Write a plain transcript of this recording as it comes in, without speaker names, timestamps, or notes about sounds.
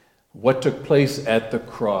What took place at the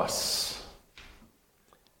cross?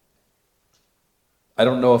 I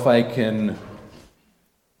don't know if I can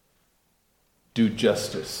do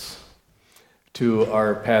justice to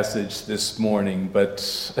our passage this morning,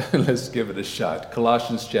 but let's give it a shot.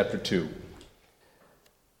 Colossians chapter 2.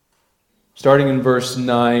 Starting in verse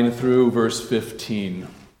 9 through verse 15.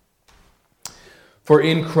 For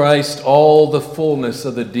in Christ all the fullness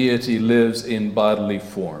of the deity lives in bodily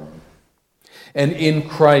form. And in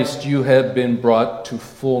Christ you have been brought to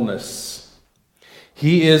fullness.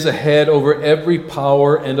 He is a head over every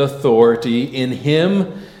power and authority. In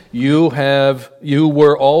him you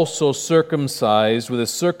were also circumcised with a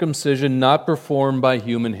circumcision not performed by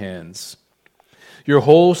human hands. Your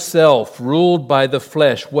whole self, ruled by the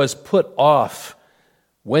flesh, was put off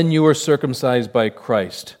when you were circumcised by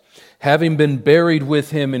Christ, having been buried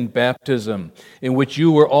with him in baptism, in which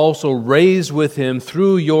you were also raised with him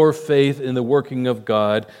through your faith in the working of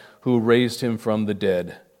God, who raised him from the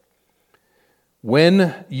dead.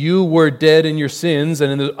 When you were dead in your sins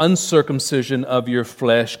and in the uncircumcision of your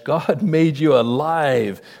flesh, God made you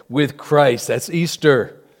alive with Christ. That's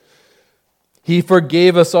Easter. He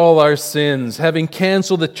forgave us all our sins, having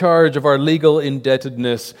canceled the charge of our legal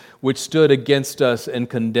indebtedness, which stood against us and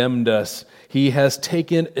condemned us. He has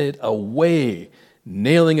taken it away,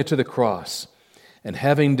 nailing it to the cross. And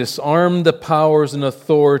having disarmed the powers and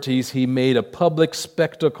authorities, he made a public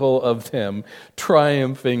spectacle of them,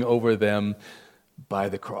 triumphing over them by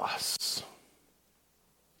the cross.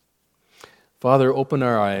 Father, open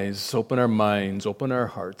our eyes, open our minds, open our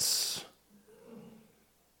hearts.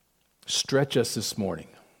 Stretch us this morning,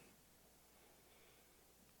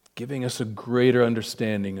 giving us a greater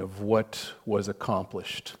understanding of what was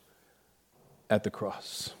accomplished at the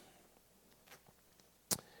cross.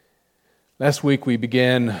 Last week we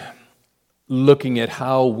began looking at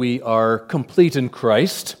how we are complete in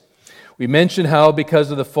Christ. We mentioned how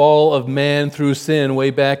because of the fall of man through sin way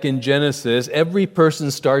back in Genesis, every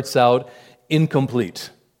person starts out incomplete.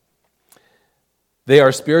 They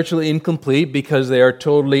are spiritually incomplete because they are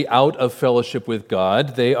totally out of fellowship with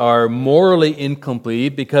God. They are morally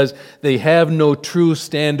incomplete because they have no true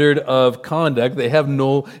standard of conduct. They have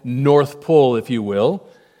no North Pole, if you will.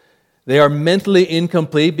 They are mentally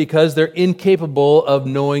incomplete because they're incapable of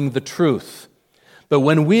knowing the truth. But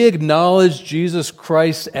when we acknowledge Jesus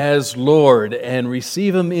Christ as Lord and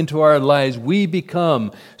receive Him into our lives, we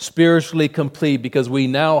become spiritually complete because we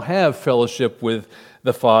now have fellowship with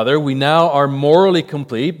the Father. We now are morally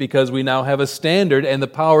complete because we now have a standard and the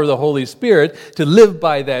power of the Holy Spirit to live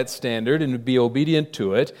by that standard and be obedient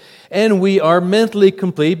to it. And we are mentally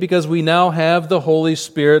complete because we now have the Holy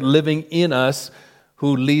Spirit living in us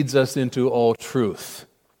who leads us into all truth.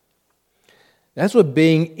 That's what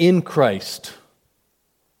being in Christ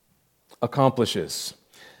accomplishes.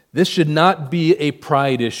 This should not be a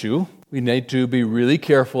pride issue. We need to be really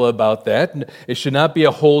careful about that. It should not be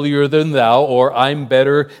a holier than thou or I'm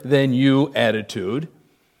better than you attitude.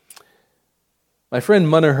 My friend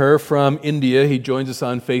Manohar from India, he joins us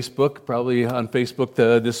on Facebook, probably on Facebook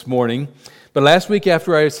this morning. But last week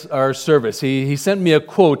after our service, he sent me a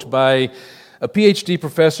quote by a PhD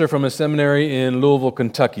professor from a seminary in Louisville,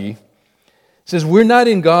 Kentucky. It says, we're not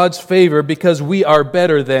in God's favor because we are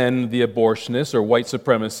better than the abortionists or white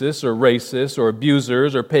supremacists or racists or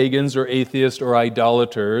abusers or pagans or atheists or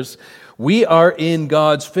idolaters. We are in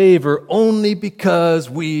God's favor only because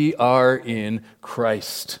we are in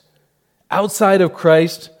Christ. Outside of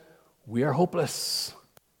Christ, we are hopeless.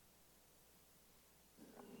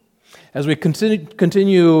 As we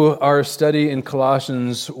continue our study in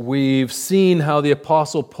Colossians, we've seen how the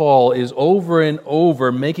Apostle Paul is over and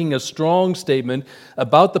over making a strong statement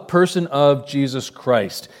about the person of Jesus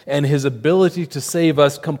Christ and His ability to save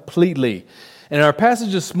us completely. And in our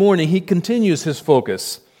passage this morning, he continues his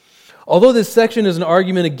focus. Although this section is an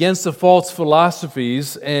argument against the false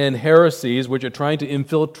philosophies and heresies which are trying to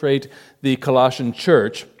infiltrate the Colossian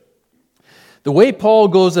church, the way Paul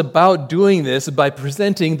goes about doing this is by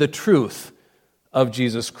presenting the truth of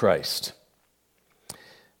Jesus Christ.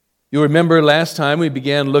 You'll remember last time we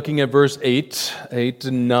began looking at verse 8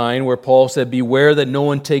 and 9, where Paul said, beware that no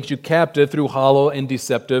one takes you captive through hollow and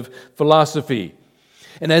deceptive philosophy.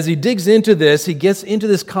 And as he digs into this, he gets into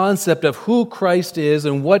this concept of who Christ is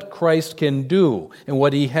and what Christ can do and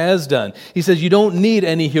what He has done. He says you don't need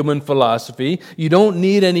any human philosophy. You don't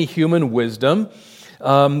need any human wisdom.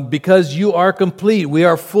 Because you are complete, we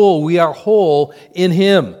are full, we are whole in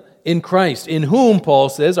Him, in Christ, in whom, Paul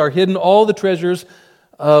says, are hidden all the treasures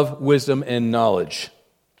of wisdom and knowledge.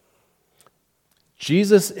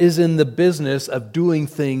 Jesus is in the business of doing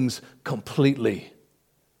things completely.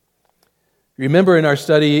 Remember in our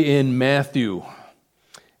study in Matthew,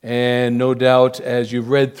 and no doubt as you've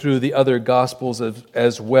read through the other Gospels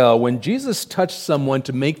as well, when Jesus touched someone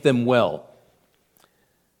to make them well,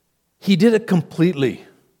 he did it completely.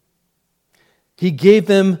 He gave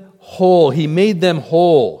them whole. He made them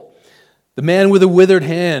whole. The man with a withered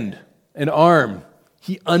hand and arm,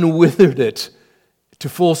 he unwithered it to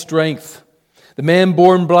full strength. The man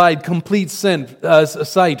born blind, complete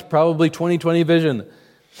sight, probably 20/20 vision.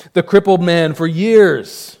 The crippled man for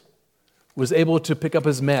years was able to pick up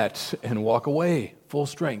his mat and walk away, full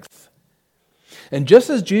strength. And just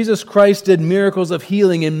as Jesus Christ did miracles of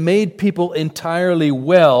healing and made people entirely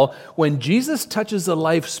well, when Jesus touches a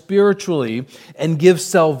life spiritually and gives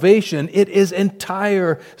salvation, it is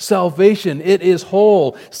entire salvation. It is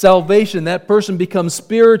whole salvation. That person becomes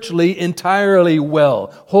spiritually entirely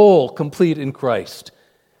well, whole, complete in Christ.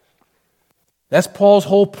 That's Paul's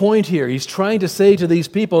whole point here. He's trying to say to these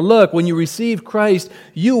people, look, when you received Christ,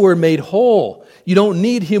 you were made whole. You don't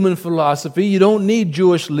need human philosophy. You don't need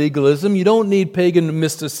Jewish legalism. You don't need pagan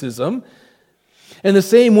mysticism. In the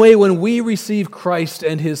same way, when we receive Christ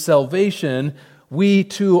and His salvation, we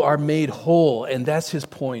too are made whole, and that's his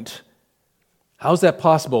point. How's that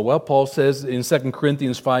possible? Well, Paul says in 2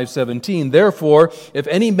 Corinthians 5:17, therefore, if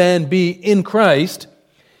any man be in Christ,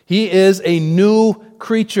 he is a new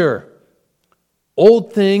creature.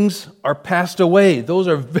 Old things are passed away. Those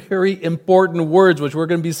are very important words, which we're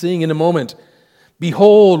going to be seeing in a moment.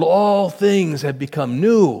 Behold, all things have become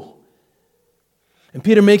new. And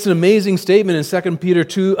Peter makes an amazing statement in 2 Peter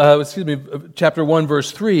chapter 1,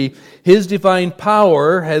 verse 3. His divine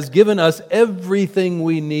power has given us everything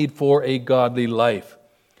we need for a godly life.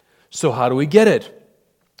 So how do we get it?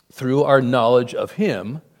 Through our knowledge of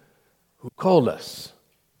Him who called us.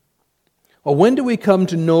 Well, when do we come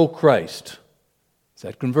to know Christ? It's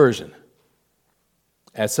at conversion,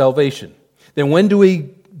 at salvation. Then when do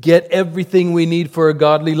we get everything we need for a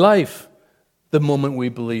godly life? The moment we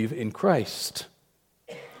believe in Christ.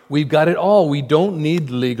 We've got it all. We don't need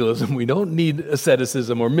legalism. We don't need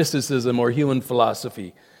asceticism or mysticism or human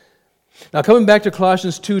philosophy. Now, coming back to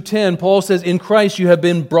Colossians 2:10, Paul says, in Christ you have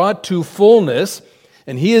been brought to fullness,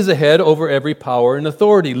 and He is the head over every power and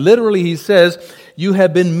authority. Literally, he says, you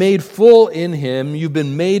have been made full in Him. You've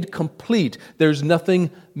been made complete. There's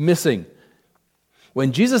nothing missing.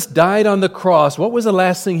 When Jesus died on the cross, what was the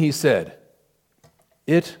last thing He said?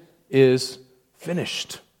 It is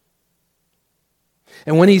finished.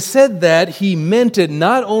 And when He said that, He meant it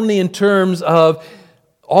not only in terms of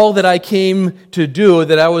all that I came to do,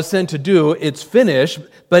 that I was sent to do, it's finished,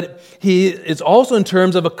 but it's also in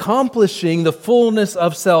terms of accomplishing the fullness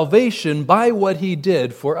of salvation by what He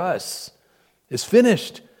did for us. It's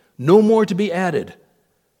finished. No more to be added.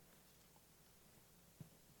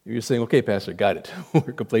 You're saying, okay, Pastor, got it.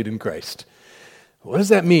 We're complete in Christ. What does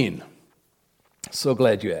that mean? So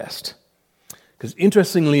glad you asked. Because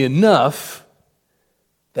interestingly enough,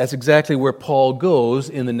 that's exactly where Paul goes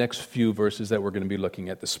in the next few verses that we're going to be looking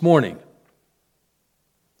at this morning.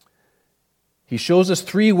 He shows us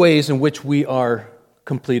three ways in which we are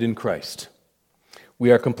complete in Christ. We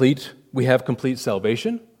have complete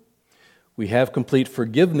salvation, we have complete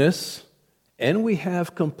forgiveness, and we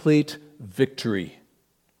have complete victory.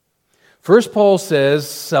 First, Paul says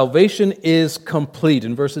salvation is complete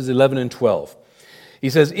in verses 11 and 12. He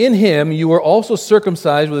says, in Him you were also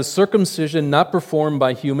circumcised with a circumcision not performed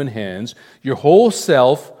by human hands. Your whole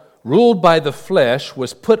self, ruled by the flesh,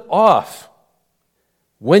 was put off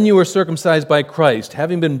when you were circumcised by Christ,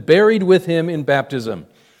 having been buried with Him in baptism,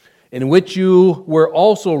 in which you were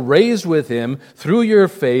also raised with Him through your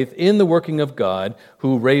faith in the working of God,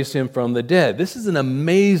 who raised Him from the dead. This is an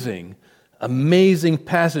amazing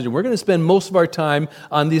passage, and we're going to spend most of our time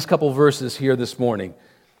on these couple verses here this morning.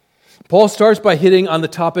 Paul starts by hitting on the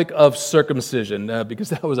topic of circumcision, because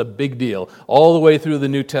that was a big deal all the way through the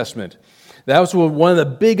New Testament. That was one of the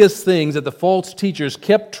biggest things that the false teachers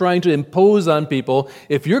kept trying to impose on people.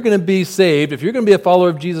 If you're going to be saved, if you're going to be a follower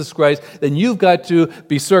of Jesus Christ, then you've got to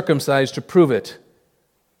be circumcised to prove it.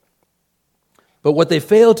 But what they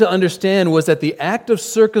failed to understand was that the act of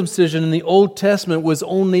circumcision in the Old Testament was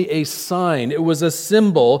only a sign. It was a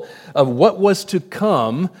symbol of what was to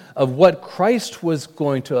come, of what Christ was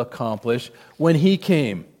going to accomplish when He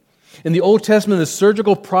came. In the Old Testament, the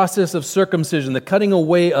surgical process of circumcision, the cutting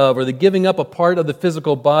away of or the giving up a part of the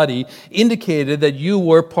physical body, indicated that you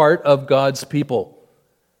were part of God's people.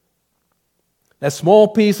 That small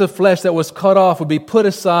piece of flesh that was cut off would be put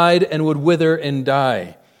aside and would wither and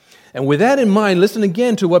die. And with that in mind, listen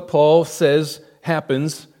again to what Paul says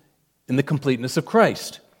happens in the completeness of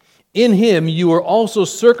Christ. In him you were also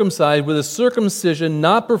circumcised with a circumcision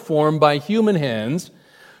not performed by human hands.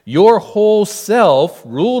 Your whole self,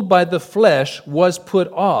 ruled by the flesh, was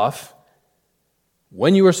put off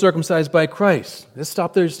when you were circumcised by Christ. Let's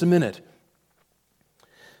stop there just a minute.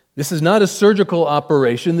 This is not a surgical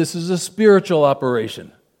operation. This is a spiritual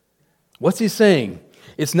operation. What's he saying?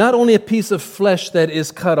 It's not only a piece of flesh that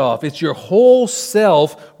is cut off. It's your whole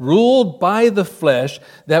self, ruled by the flesh,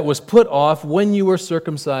 that was put off when you were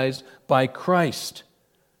circumcised by Christ.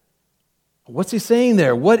 What's he saying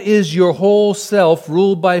there? What is your whole self,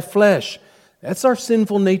 ruled by flesh? That's our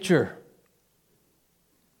sinful nature.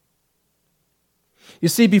 You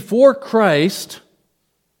see, before Christ,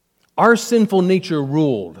 our sinful nature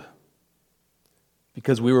ruled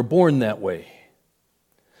because we were born that way.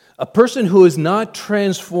 A person who is not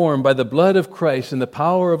transformed by the blood of Christ and the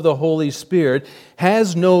power of the Holy Spirit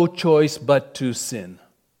has no choice but to sin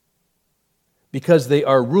because they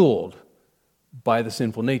are ruled by the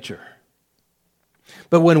sinful nature.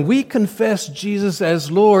 But when we confess Jesus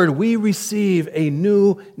as Lord, we receive a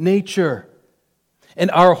new nature.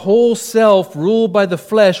 And our whole self, ruled by the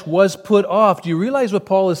flesh, was put off. Do you realize what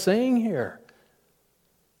Paul is saying here?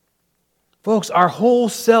 Folks, our whole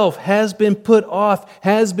self has been put off,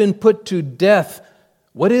 has been put to death.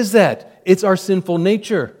 What is that? It's our sinful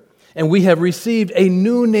nature. And we have received a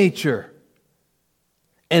new nature.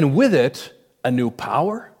 And with it, a new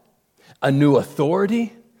power, a new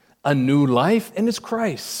authority, a new life, and it's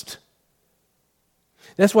Christ.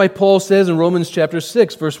 That's why Paul says in Romans chapter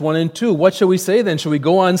 6, verse 1 and 2, what shall we say then? Shall we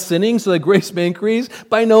go on sinning so that grace may increase?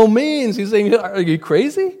 By no means. He's saying, are you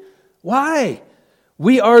crazy? Why?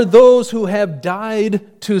 We are those who have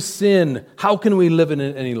died to sin. How can we live in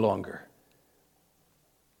it any longer?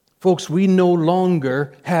 Folks, we no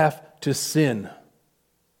longer have to sin.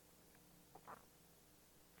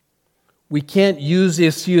 We can't use the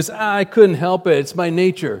excuse, I couldn't help it, it's my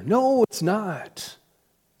nature. No, it's not.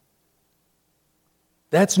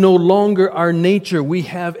 That's no longer our nature. We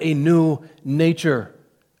have a new nature.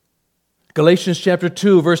 Galatians chapter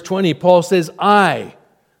 2, verse 20, Paul says, I,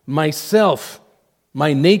 myself,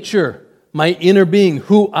 my nature, my inner being,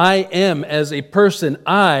 who I am as a person,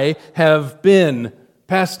 I have been,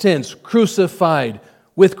 past tense, crucified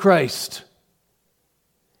with Christ.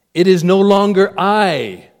 It is no longer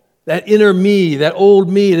I, that inner me, that old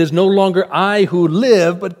me. It is no longer I who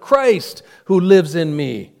live, but Christ who lives in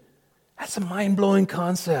me. That's a mind-blowing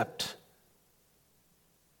concept.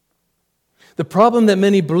 The problem that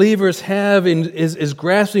many believers have is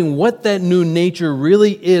grasping what that new nature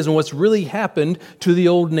really is and what's really happened to the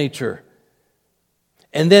old nature.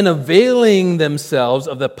 And then availing themselves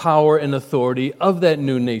of the power and authority of that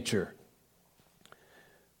new nature.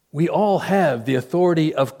 We all have the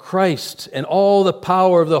authority of Christ and all the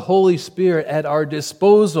power of the Holy Spirit at our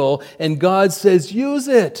disposal, and God says, use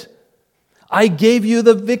it. I gave you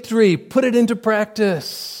the victory. Put it into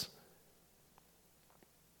practice.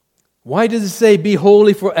 Why does it say, be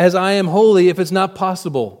holy for as I am holy, if it's not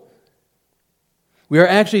possible? We are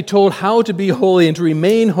actually told how to be holy and to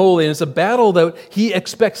remain holy, and it's a battle that He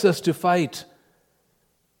expects us to fight.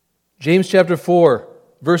 James chapter 4,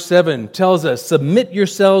 verse 7 tells us, submit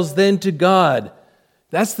yourselves then to God.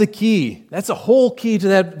 That's the key. That's a whole key to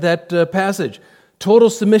that passage. Total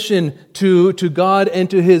submission to God and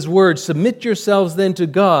to His Word. Submit yourselves then to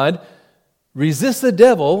God. Resist the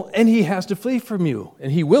devil, and he has to flee from you,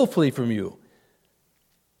 and he will flee from you.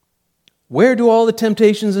 Where do all the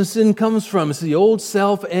temptations and sin comes from? It's the old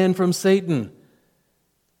self and from Satan.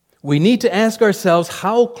 We need to ask ourselves,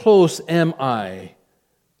 how close am I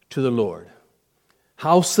to the Lord?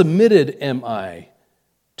 How submitted am I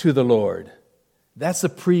to the Lord? That's a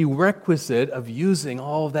prerequisite of using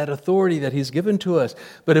all of that authority that He's given to us.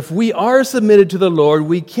 But if we are submitted to the Lord,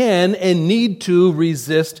 we can and need to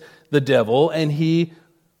resist the devil, and he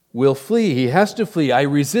will flee. He has to flee. I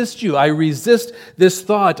resist you. I resist this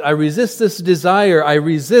thought. I resist this desire. I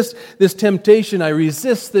resist this temptation. I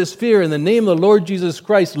resist this fear. In the name of the Lord Jesus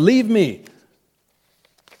Christ, leave me.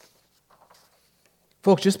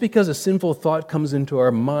 Folks, just because a sinful thought comes into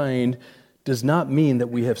our mind does not mean that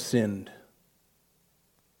we have sinned.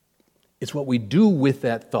 It's what we do with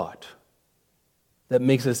that thought that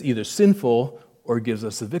makes us either sinful or gives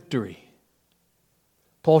us the victory.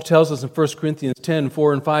 Paul tells us in 1 Corinthians 10,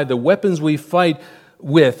 4 and 5, the weapons we fight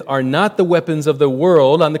with are not the weapons of the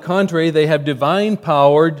world. On the contrary, they have divine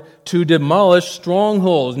power to demolish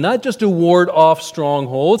strongholds, not just to ward off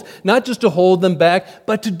strongholds, not just to hold them back,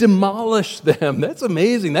 but to demolish them. That's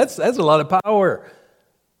amazing. That's a lot of power.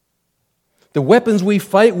 The weapons we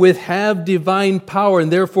fight with have divine power,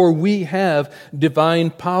 and therefore we have divine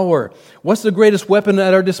power. What's the greatest weapon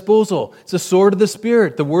at our disposal? It's the sword of the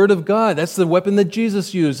Spirit, the Word of God. That's the weapon that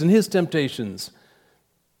Jesus used in his temptations.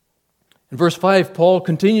 In verse 5, Paul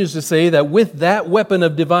continues to say that with that weapon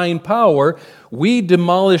of divine power, we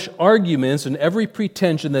demolish arguments and every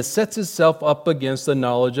pretension that sets itself up against the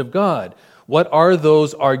knowledge of God. What are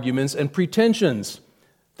those arguments and pretensions?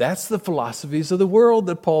 That's the philosophies of the world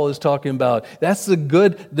that Paul is talking about. That's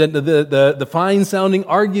the fine-sounding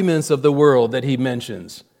arguments of the world that he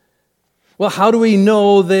mentions. Well, how do we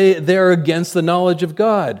know they're against the knowledge of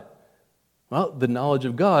God? Well, the knowledge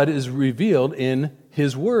of God is revealed in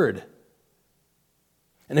His Word.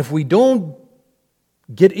 And if we don't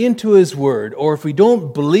get into His Word, or if we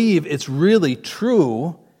don't believe it's really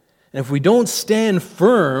true, and if we don't stand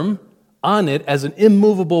firm on it as an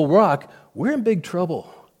immovable rock, we're in big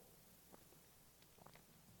trouble.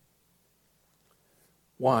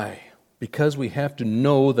 Why? Because we have to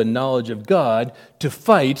know the knowledge of God to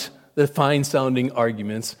fight the fine-sounding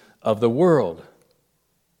arguments of the world.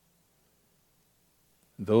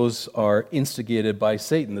 Those are instigated by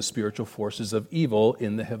Satan, the spiritual forces of evil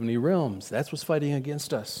in the heavenly realms. That's what's fighting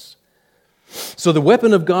against us. So the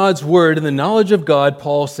weapon of God's Word and the knowledge of God,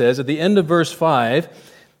 Paul says at the end of verse 5,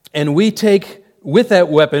 and with that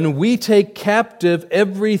weapon, we take captive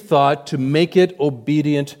every thought to make it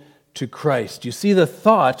obedient to Christ. You see, the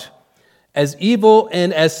thought, as evil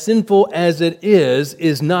and as sinful as it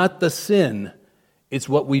is not the sin. It's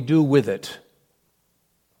what we do with it.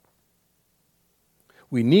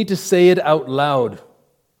 We need to say it out loud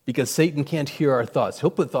because Satan can't hear our thoughts. He'll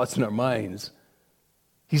put thoughts in our minds.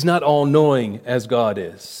 He's not all-knowing as God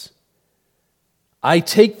is. I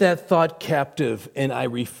take that thought captive and I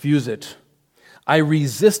refuse it. I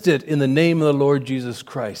resist it in the name of the Lord Jesus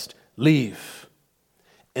Christ. Leave.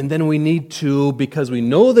 And then we need to, because we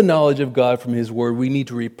know the knowledge of God from His Word, we need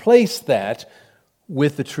to replace that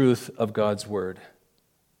with the truth of God's Word.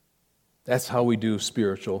 That's how we do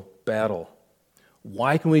spiritual battle.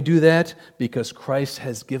 Why can we do that? Because Christ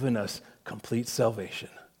has given us complete salvation.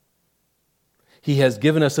 He has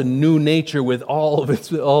given us a new nature with all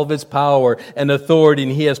of its power and authority,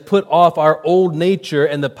 and He has put off our old nature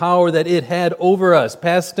and the power that it had over us.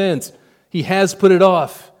 Past tense, He has put it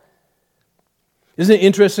off. Isn't it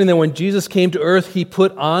interesting that when Jesus came to earth, He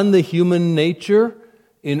put on the human nature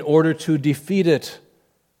in order to defeat it?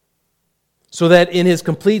 So that in His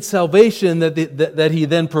complete salvation that He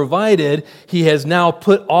then provided, He has now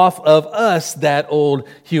put off of us that old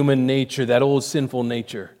human nature, that old sinful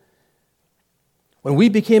nature. When we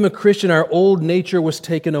became a Christian, our old nature was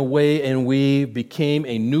taken away and we became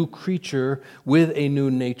a new creature with a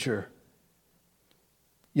new nature.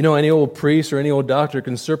 You know, any old priest or any old doctor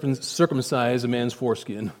can circumcise a man's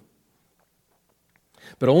foreskin.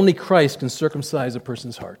 But only Christ can circumcise a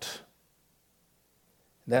person's heart.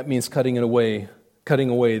 That means cutting away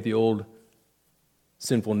the old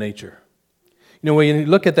sinful nature. You know, when you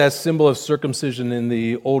look at that symbol of circumcision in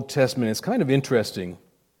the Old Testament, it's kind of interesting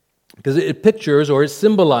because it pictures or it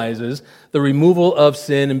symbolizes the removal of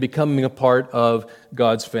sin and becoming a part of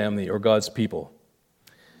God's family or God's people.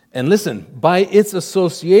 And listen, by its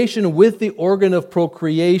association with the organ of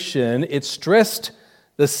procreation, it stressed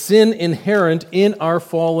the sin inherent in our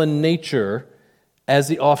fallen nature as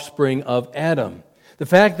the offspring of Adam. The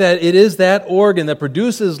fact that it is that organ that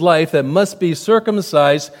produces life that must be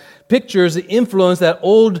circumcised pictures the influence that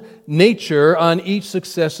old nature on each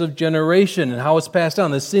successive generation and how it's passed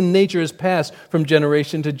down. The sin nature is passed from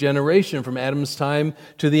generation to generation, from Adam's time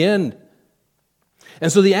to the end.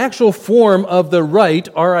 And so the actual form of the rite,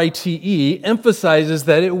 R-I-T-E, emphasizes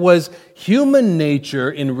that it was human nature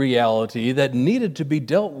in reality that needed to be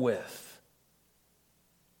dealt with.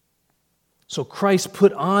 So Christ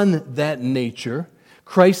put on that nature.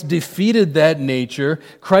 Christ defeated that nature.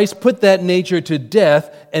 Christ put that nature to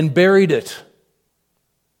death and buried it.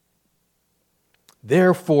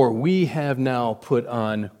 Therefore, we have now put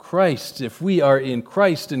on Christ. If we are in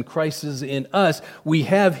Christ and Christ is in us, we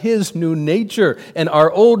have His new nature. And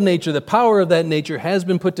our old nature, the power of that nature, has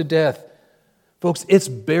been put to death. Folks, it's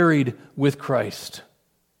buried with Christ.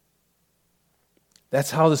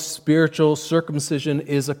 That's how the spiritual circumcision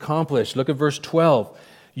is accomplished. Look at verse 12.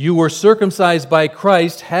 You were circumcised by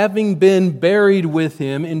Christ, having been buried with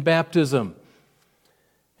Him in baptism,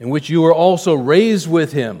 in which you were also raised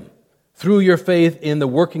with Him, through your faith in the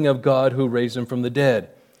working of God who raised Him from the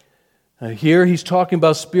dead. Here he's talking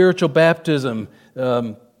about spiritual baptism.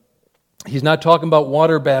 He's not talking about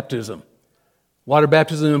water baptism. Water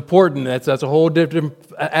baptism is important. That's a whole different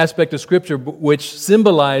aspect of Scripture, which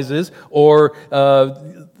symbolizes or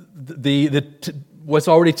what's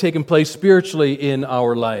already taken place spiritually in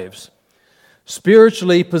our lives.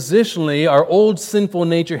 Spiritually, positionally, our old sinful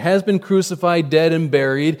nature has been crucified, dead, and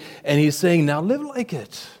buried, and he's saying, now live like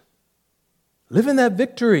it. Live in that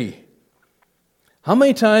victory. How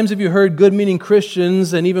many times have you heard good-meaning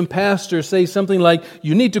Christians and even pastors say something like,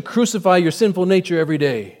 you need to crucify your sinful nature every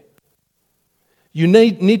day. You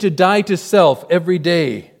need to die to self every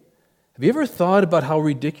day. Have you ever thought about how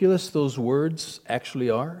ridiculous those words actually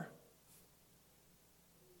are?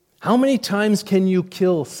 How many times can you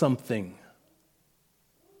kill something?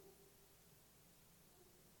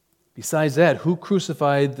 Besides that, who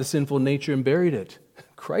crucified the sinful nature and buried it?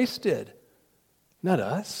 Christ did, not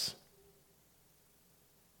us.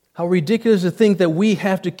 How ridiculous to think that we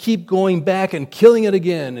have to keep going back and killing it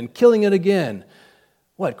again and killing it again.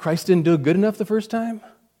 What, Christ didn't do it good enough the first time?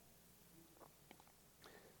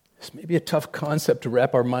 This may be a tough concept to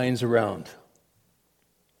wrap our minds around.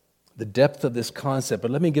 The depth of this concept,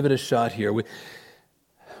 but let me give it a shot here.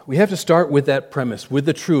 We have to start with that premise, with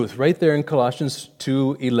the truth, right there in Colossians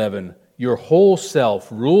 2:11. Your whole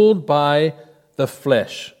self, ruled by the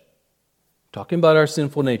flesh. Talking about our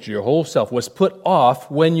sinful nature, your whole self was put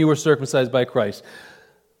off when you were circumcised by Christ.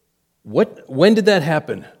 When did that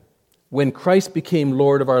happen? When Christ became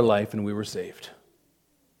Lord of our life and we were saved.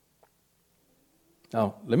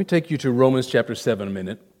 Now, let me take you to Romans chapter 7 a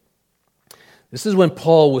minute. This is when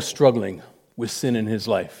Paul was struggling with sin in his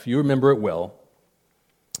life. You remember it well.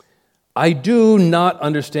 I do not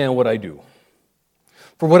understand what I do.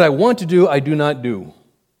 For what I want to do, I do not do,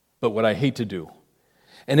 but what I hate to do.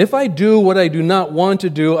 And if I do what I do not want to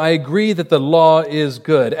do, I agree that the law is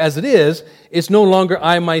good. As it is, it's no longer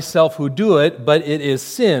I myself who do it, but it is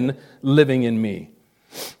sin living in me.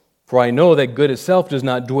 For I know that good itself does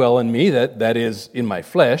not dwell in me, that is, in my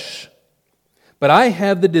flesh. But I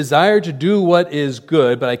have the desire to do what is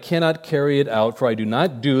good, but I cannot carry it out, for I do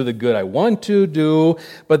not do the good I want to do,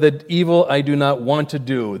 but the evil I do not want to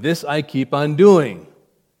do. This I keep on doing.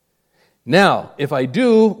 Now, if I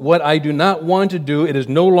do what I do not want to do, it is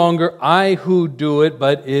no longer I who do it,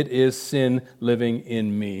 but it is sin living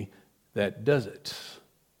in me that does it.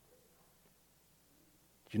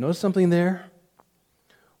 Do you notice something there?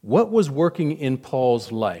 What was working in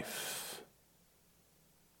Paul's life?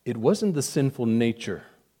 It wasn't the sinful nature.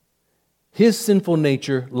 His sinful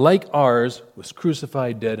nature, like ours, was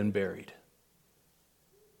crucified, dead, and buried.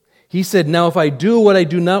 He said, now if I do what I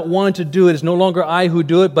do not want to do, it is no longer I who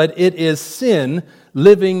do it, but it is sin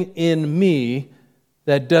living in me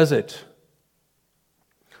that does it.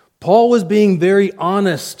 Paul was being very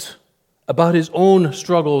honest about his own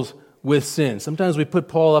struggles with sin. Sometimes we put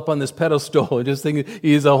Paul up on this pedestal and just think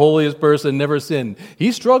he's the holiest person, never sinned.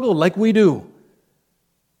 He struggled like we do.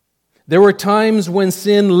 There were times when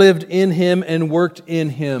sin lived in him and worked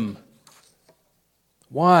in him.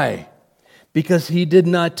 Why? Because he did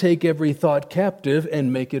not take every thought captive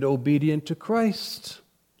and make it obedient to Christ.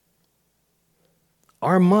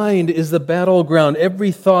 Our mind is the battleground.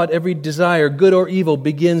 Every thought, every desire, good or evil,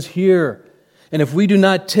 begins here. And if we do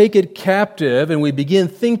not take it captive and we begin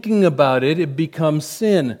thinking about it, it becomes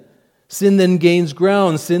sin. Sin then gains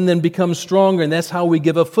ground. Sin then becomes stronger. And that's how we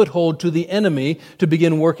give a foothold to the enemy to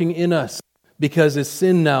begin working in us. Because it's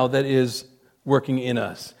sin now that is working in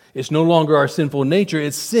us. It's no longer our sinful nature.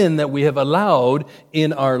 It's sin that we have allowed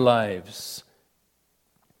in our lives.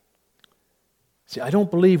 See, I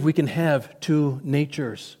don't believe we can have two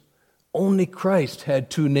natures. Only Christ had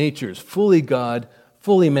two natures, fully God,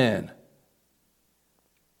 fully man.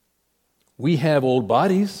 We have old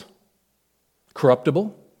bodies,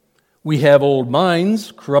 corruptible. We have old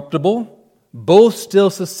minds, corruptible, both still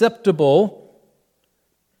susceptible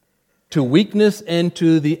to weakness and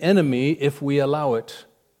to the enemy if we allow it.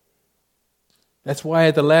 That's why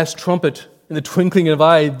at the last trumpet, in the twinkling of an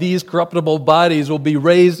eye, these corruptible bodies will be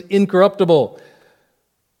raised incorruptible.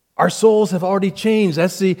 Our souls have already changed.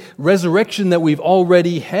 That's the resurrection that we've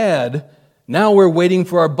already had. Now we're waiting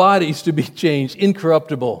for our bodies to be changed,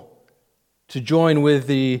 incorruptible, to join with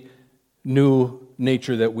the new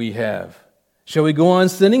nature that we have. Shall we go on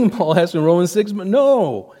sinning? Paul asks in Romans 6.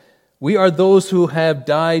 No. We are those who have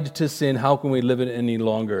died to sin. How can we live it any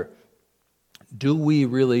longer? Do we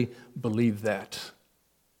really believe that?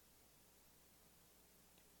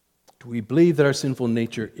 Do we believe that our sinful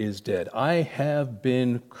nature is dead? I have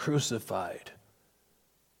been crucified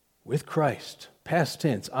with Christ. Past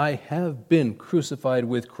tense, I have been crucified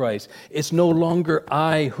with Christ. It's no longer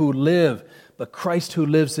I who live, but Christ who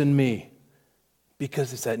lives in me.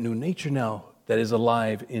 Because it's that new nature now that is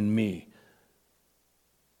alive in me.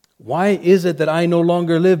 Why is it that I no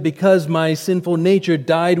longer live? Because my sinful nature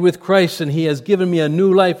died with Christ, and He has given me a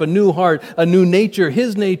new life, a new heart, a new nature,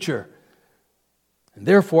 His nature. And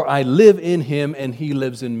therefore I live in Him, and He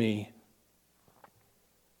lives in me.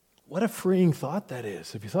 What a freeing thought that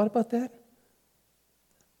is. Have you thought about that?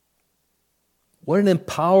 What an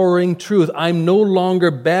empowering truth. I'm no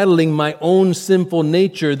longer battling my own sinful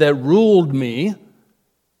nature that ruled me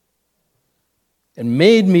and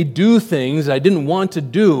made me do things I didn't want to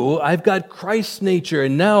do. I've got Christ's nature,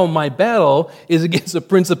 and now my battle is against the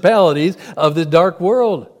principalities of the dark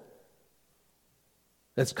world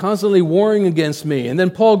that's constantly warring against me. And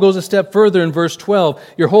then Paul goes a step further in verse 12.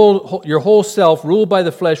 Your whole self, ruled by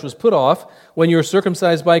the flesh, was put off when you were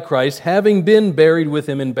circumcised by Christ, having been buried with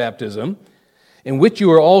Him in baptism, in which you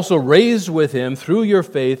were also raised with Him through your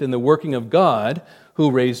faith in the working of God,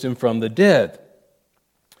 who raised Him from the dead.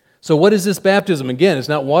 So what is this baptism? Again, it's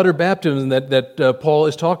not water baptism that Paul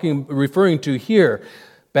is referring to here.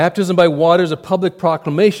 Baptism by water is a public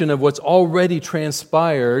proclamation of what's already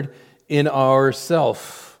transpired in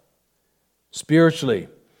ourself, spiritually.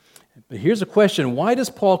 But here's a question. Why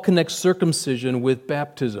does Paul connect circumcision with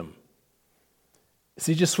baptism? Is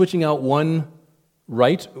he just switching out one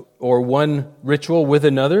rite or one ritual with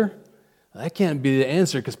another? That can't be the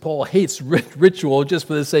answer, because Paul hates ritual just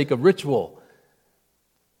for the sake of ritual.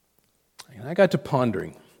 And I got to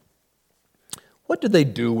pondering, what did they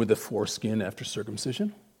do with the foreskin after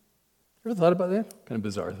circumcision? Ever thought about that? Kind of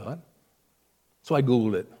bizarre thought. So I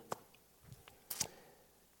Googled it.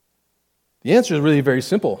 The answer is really very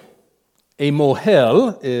simple. A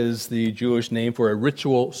mohel is the Jewish name for a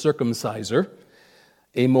ritual circumciser.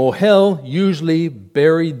 A mohel usually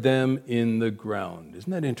buried them in the ground. Isn't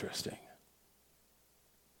that interesting?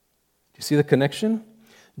 Do you see the connection?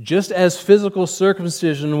 Just as physical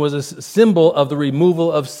circumcision was a symbol of the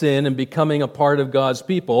removal of sin and becoming a part of God's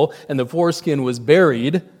people, and the foreskin was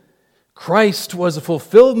buried, Christ was a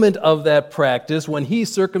fulfillment of that practice when He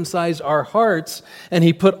circumcised our hearts, and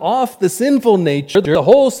He put off the sinful nature, the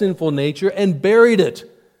whole sinful nature, and buried it.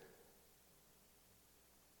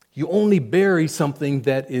 You only bury something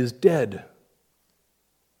that is dead.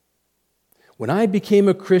 When I became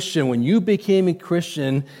a Christian, when you became a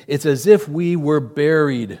Christian, it's as if we were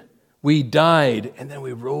buried. We died, and then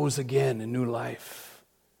we rose again in new life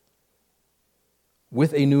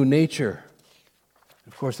with a new nature.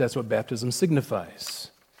 Of course, that's what baptism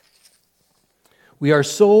signifies. We are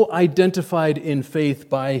so identified in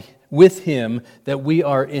faith with Him that we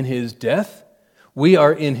are in His death, we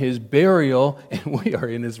are in His burial, and we are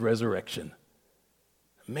in His resurrection.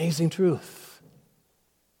 Amazing truth.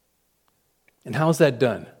 And how's that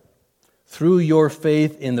done? Through your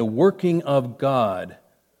faith in the working of God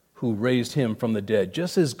who raised Him from the dead.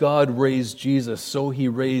 Just as God raised Jesus, so He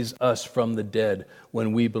raised us from the dead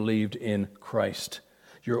when we believed in Christ.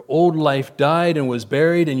 Your old life died and was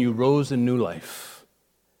buried, and you rose in new life.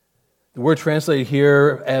 The word translated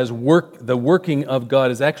here as the working of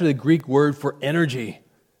God, is actually the Greek word for energy.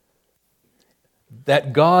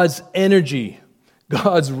 That God's energy,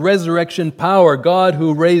 God's resurrection power, God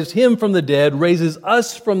who raised Him from the dead, raises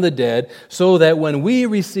us from the dead, so that when we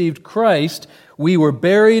received Christ, we were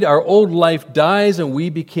buried, our old life dies, and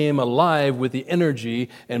we became alive with the energy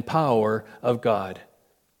and power of God.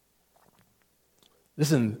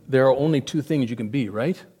 Listen, there are only two things you can be,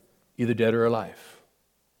 right? Either dead or alive.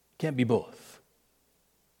 Can't be both.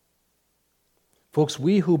 Folks,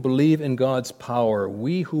 we who believe in God's power,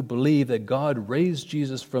 we who believe that God raised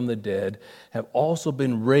Jesus from the dead, have also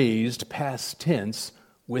been raised, past tense,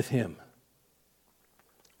 with Him.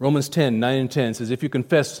 Romans 10, 9 and 10 says, if you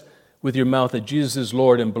confess with your mouth that Jesus is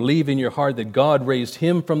Lord and believe in your heart that God raised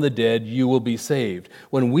Him from the dead, you will be saved.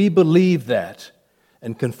 When we believe that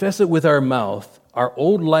and confess it with our mouth, our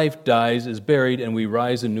old life dies, is buried, and we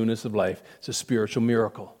rise in newness of life. It's a spiritual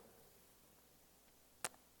miracle.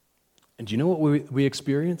 And do you know what we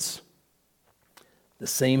experience? The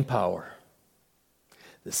same power.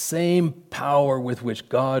 The same power with which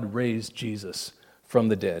God raised Jesus from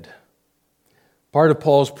the dead. Part of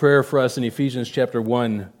Paul's prayer for us in Ephesians chapter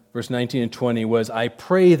 1, verse 19 and 20 was, I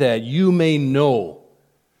pray that you may know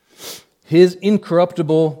His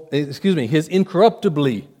incorruptibly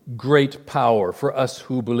great power for us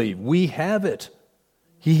who believe. We have it.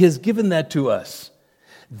 He has given that to us.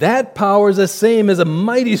 That power is the same as a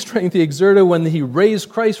mighty strength He exerted when He raised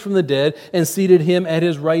Christ from the dead and seated Him at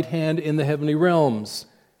His right hand in the heavenly realms.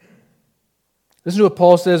 Listen to what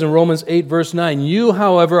Paul says in Romans 8, verse 9. You,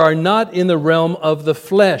 however, are not in the realm of the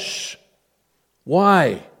flesh.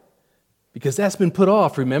 Why? Because that's been put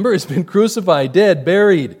off, remember? It's been crucified, dead,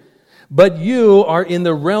 buried. But you are in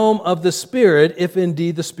the realm of the Spirit, if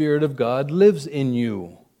indeed the Spirit of God lives in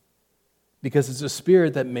you. Because it's the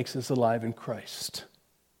Spirit that makes us alive in Christ.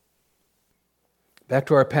 Back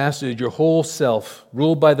to our passage, your whole self,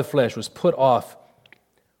 ruled by the flesh, was put off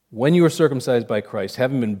when you were circumcised by Christ,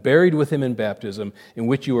 having been buried with him in baptism, in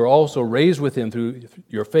which you were also raised with him through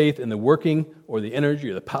your faith in the working or the energy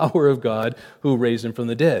or the power of God who raised him from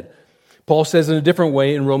the dead. Paul says in a different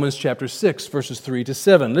way in Romans chapter 6, verses 3 to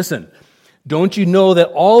 7. Listen, don't you know that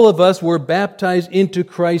all of us were baptized into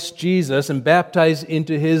Christ Jesus and baptized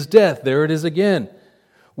into his death? There it is again.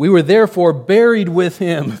 We were therefore buried with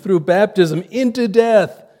him through baptism into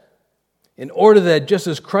death, in order that just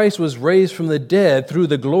as Christ was raised from the dead through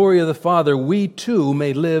the glory of the Father, we too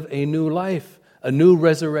may live a new life, a new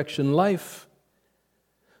resurrection life.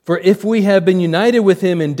 For if we have been united with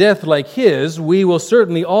him in death like his, we will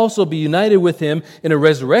certainly also be united with him in a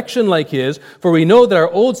resurrection like his. For we know that our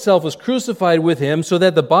old self was crucified with him, so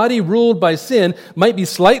that the body ruled by sin might be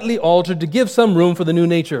slightly altered to give some room for the new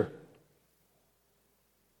nature.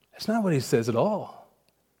 That's not what he says at all.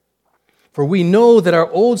 For we know that our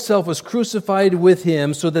old self was crucified with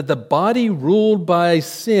him, so that the body ruled by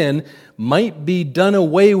sin might be done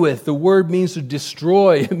away with. The word means to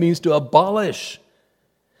destroy, it means to abolish.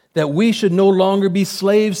 That we should no longer be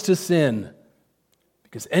slaves to sin.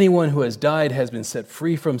 Because anyone who has died has been set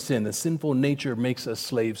free from sin. The sinful nature makes us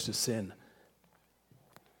slaves to sin.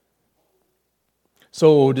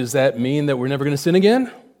 So does that mean that we're never going to sin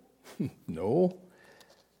again? No.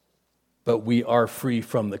 But we are free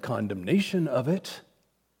from the condemnation of it.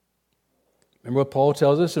 Remember what Paul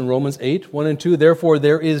tells us in Romans 8, 1 and 2? Therefore,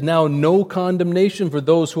 there is now no condemnation for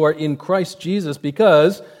those who are in Christ Jesus,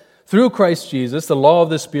 because through Christ Jesus, the law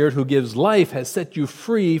of the Spirit who gives life has set you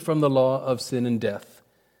free from the law of sin and death.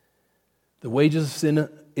 The wages of sin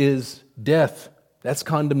is death. That's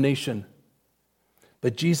condemnation.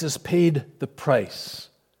 But Jesus paid the price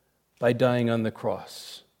by dying on the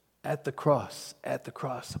cross. At the cross, at the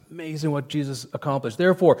cross. Amazing what Jesus accomplished.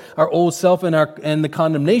 Therefore, our old self and the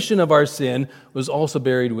condemnation of our sin was also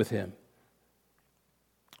buried with him.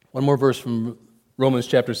 One more verse from Romans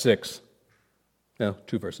chapter 6. No,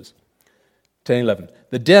 2 verses. 10 and 11.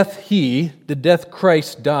 The death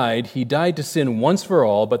Christ died, he died to sin once for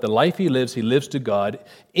all, but the life he lives to God.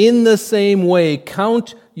 In the same way,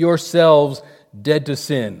 count yourselves dead to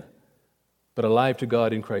sin, but alive to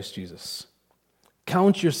God in Christ Jesus.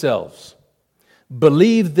 Count yourselves.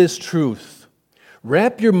 Believe this truth.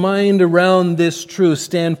 Wrap your mind around this truth.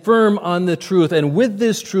 Stand firm on the truth. And with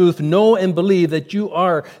this truth, know and believe that you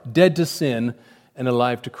are dead to sin and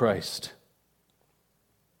alive to Christ.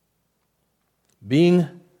 Being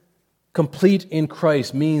complete in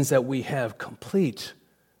Christ means that we have complete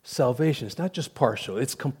salvation. It's not just partial,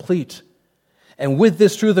 it's complete. And with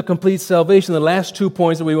this truth of complete salvation, the last 2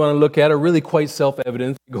 points that we want to look at are really quite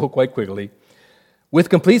self-evident. Go quite quickly. With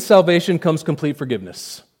complete salvation comes complete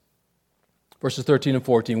forgiveness. Verses 13 and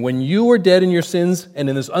 14. When you were dead in your sins and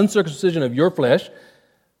in this uncircumcision of your flesh,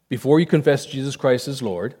 before you confessed Jesus Christ as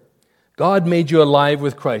Lord, God made you alive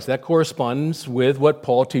with Christ. That corresponds with what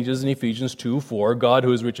Paul teaches in Ephesians 2:4. God,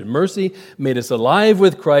 who is rich in mercy, made us alive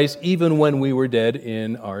with Christ even when we were dead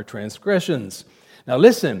in our transgressions. Now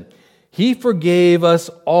listen, he forgave us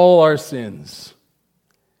all our sins.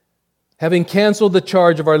 Having canceled the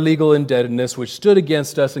charge of our legal indebtedness, which stood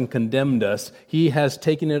against us and condemned us, he has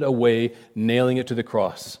taken it away, nailing it to the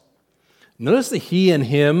cross. Notice the he and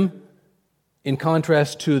him in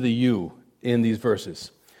contrast to the you in these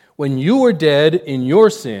verses. When you were dead in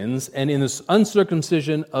your sins and in the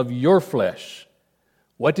uncircumcision of your flesh,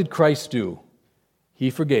 what did Christ do?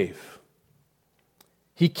 He forgave.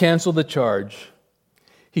 He canceled the charge.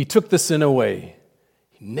 He took the sin away.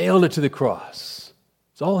 He nailed it to the cross.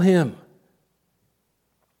 It's all him.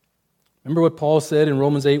 Remember what Paul said in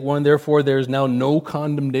Romans 8:1, therefore there is now no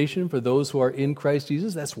condemnation for those who are in Christ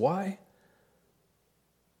Jesus? That's why.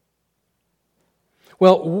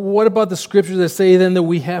 Well, what about the scriptures that say then that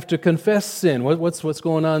we have to confess sin? What's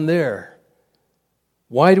going on there?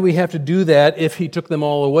 Why do we have to do that if he took them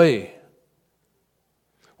all away?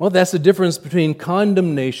 Well, that's the difference between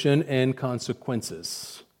condemnation and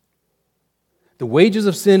consequences. The wages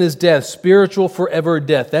of sin is death, spiritual forever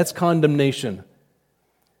death. That's condemnation.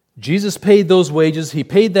 Jesus paid those wages. He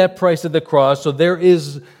paid that price at the cross, so there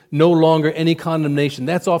is no longer any condemnation.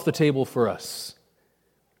 That's off the table for us.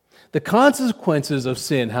 The consequences of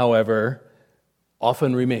sin, however,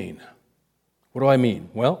 often remain. What do I mean?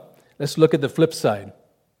 Well, let's look at the flip side.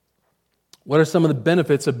 What are some of the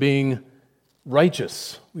benefits of being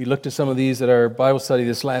righteous? We looked at some of these at our Bible study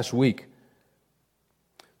this last week.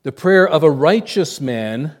 The prayer of a righteous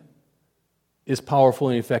man is powerful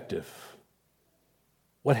and effective.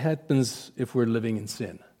 What happens if we're living in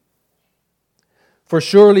sin? For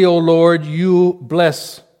surely, O Lord, you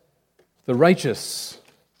bless the righteous.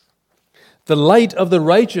 The light of the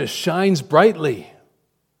righteous shines brightly.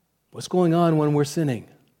 What's going on when we're sinning?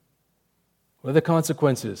 What are the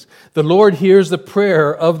consequences? The Lord hears the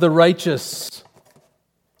prayer of the righteous.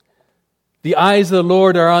 The eyes of the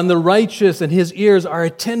Lord are on the righteous, and His ears are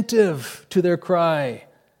attentive to their cry.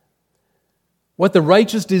 What the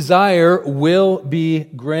righteous desire will be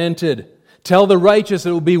granted. Tell the righteous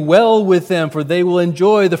it will be well with them, for they will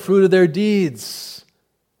enjoy the fruit of their deeds.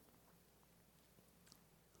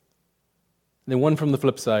 And then one from the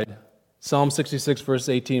flip side, Psalm 66, verse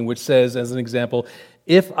 18, which says, as an example,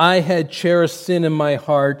 if I had cherished sin in my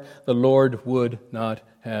heart, the Lord would not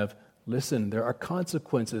have listened. There are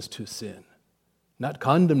consequences to sin, not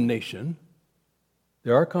condemnation.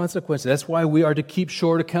 There are consequences. That's why we are to keep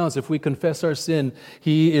short accounts. If we confess our sin,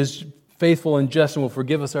 He is faithful and just and will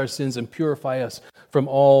forgive us our sins and purify us from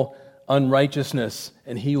all unrighteousness.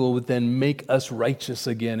 And He will then make us righteous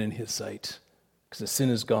again in His sight because the sin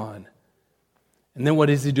is gone. And then what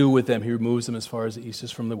does He do with them? He removes them as far as the east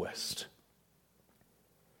is from the west.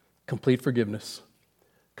 Complete forgiveness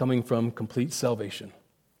coming from complete salvation.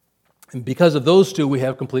 And because of those two, we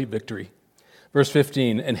have complete victory. Verse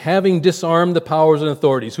 15, and having disarmed the powers and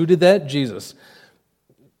authorities. Who did that? Jesus.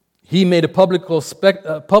 He made a public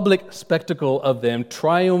spectacle of them,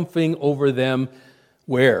 triumphing over them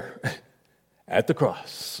where? At the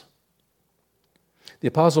cross. The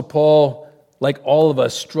Apostle Paul, like all of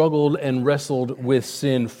us, struggled and wrestled with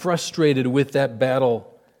sin, frustrated with that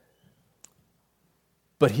battle.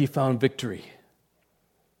 But he found victory.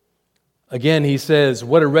 Again, he says,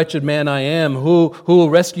 what a wretched man I am. Who will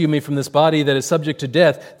rescue me from this body that is subject to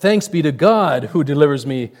death? Thanks be to God who delivers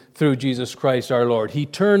me through Jesus Christ our Lord. He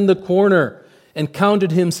turned the corner and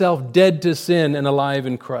counted himself dead to sin and alive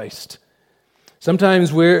in Christ.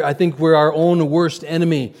 Sometimes I think we're our own worst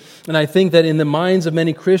enemy. And I think that in the minds of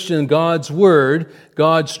many Christians, God's word,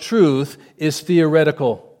 God's truth is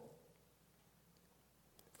theoretical.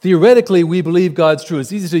 Theoretically, we believe God's truth.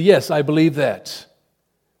 It's easy to say, yes, I believe that.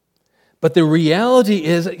 But the reality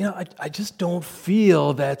is, I just don't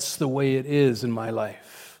feel that's the way it is in my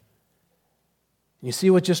life. You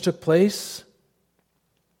see what just took place?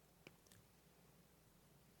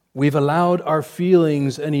 We've allowed our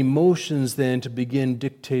feelings and emotions then to begin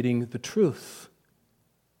dictating the truth.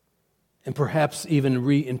 And perhaps even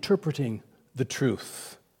reinterpreting the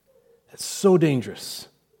truth. That's so dangerous.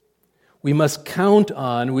 We must count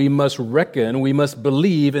on, we must reckon, we must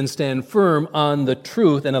believe and stand firm on the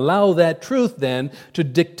truth and allow that truth then to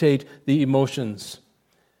dictate the emotions.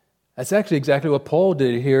 That's actually exactly what Paul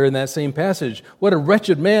did here in that same passage. What a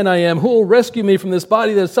wretched man I am. Who will rescue me from this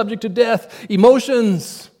body that is subject to death?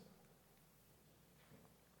 Emotions.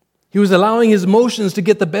 He was allowing his emotions to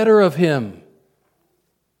get the better of him.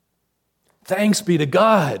 Thanks be to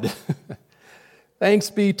God.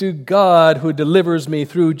 Thanks be to God who delivers me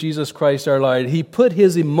through Jesus Christ our Lord. He put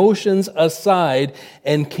his emotions aside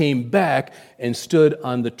and came back and stood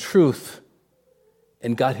on the truth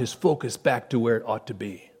and got his focus back to where it ought to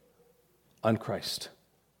be, on Christ.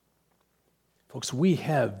 Folks, we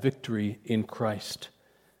have victory in Christ.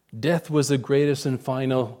 Death was the greatest and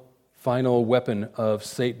final weapon of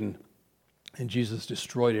Satan, and Jesus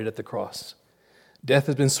destroyed it at the cross. Death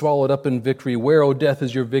has been swallowed up in victory. Where, O death,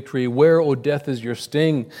 is your victory? Where, O death, is your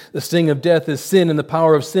sting? The sting of death is sin, and the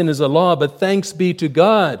power of sin is the law. But thanks be to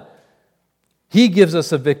God. He gives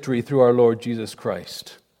us a victory through our Lord Jesus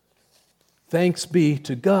Christ. Thanks be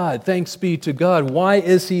to God. Thanks be to God. Why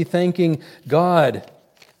is he thanking God?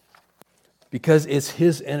 Because it's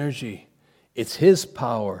his energy, it's his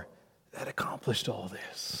power that accomplished all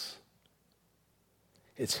this.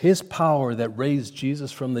 It's his power that raised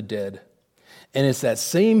Jesus from the dead. And it's that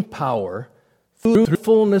same power, through the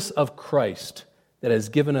fullness of Christ, that has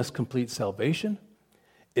given us complete salvation,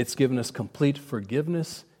 it's given us complete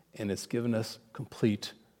forgiveness, and it's given us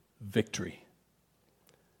complete victory.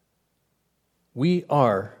 We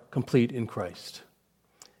are complete in Christ.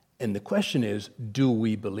 And the question is, do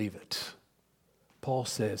we believe it? Paul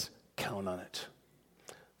says, count on it.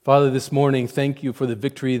 Father, this morning, thank you for the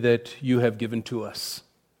victory that you have given to us.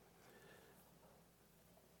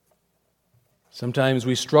 Sometimes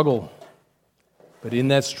we struggle, but in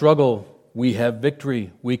that struggle, we have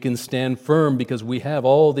victory. We can stand firm because we have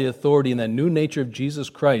all the authority in that new nature of Jesus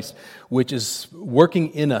Christ, which is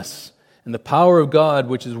working in us, and the power of God,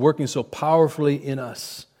 which is working so powerfully in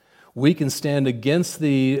us. We can stand against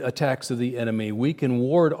the attacks of the enemy. We can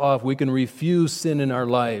ward off. We can refuse sin in our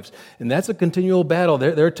lives. And that's a continual battle.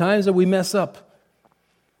 There are times that we mess up.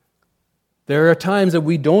 There are times that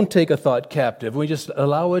we don't take a thought captive. We just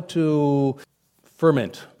allow it to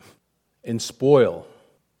ferment and spoil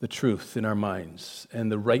the truth in our minds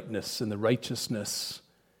and the rightness and the righteousness.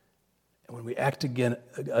 And when we act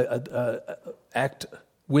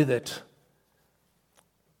with it,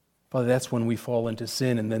 Father, that's when we fall into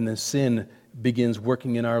sin, and then the sin begins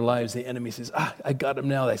working in our lives. The enemy says, I got him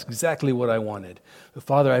now. That's exactly what I wanted. But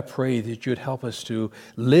Father, I pray that you would help us to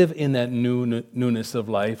live in that newness of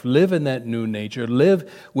life, live in that new nature, live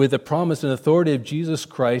with the promise and authority of Jesus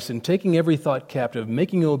Christ, and taking every thought captive,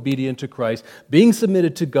 making it obedient to Christ, being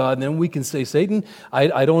submitted to God. And then we can say, Satan,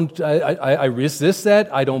 I resist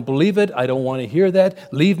that. I don't believe it. I don't want to hear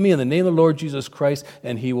that. Leave me in the name of the Lord Jesus Christ,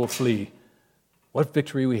 and he will flee. What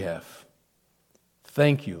victory we have.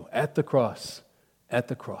 Thank you. At the cross. At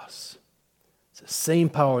the cross. It's the same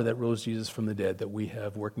power that rose Jesus from the dead that we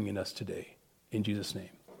have working in us today. In Jesus' name,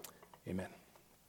 amen.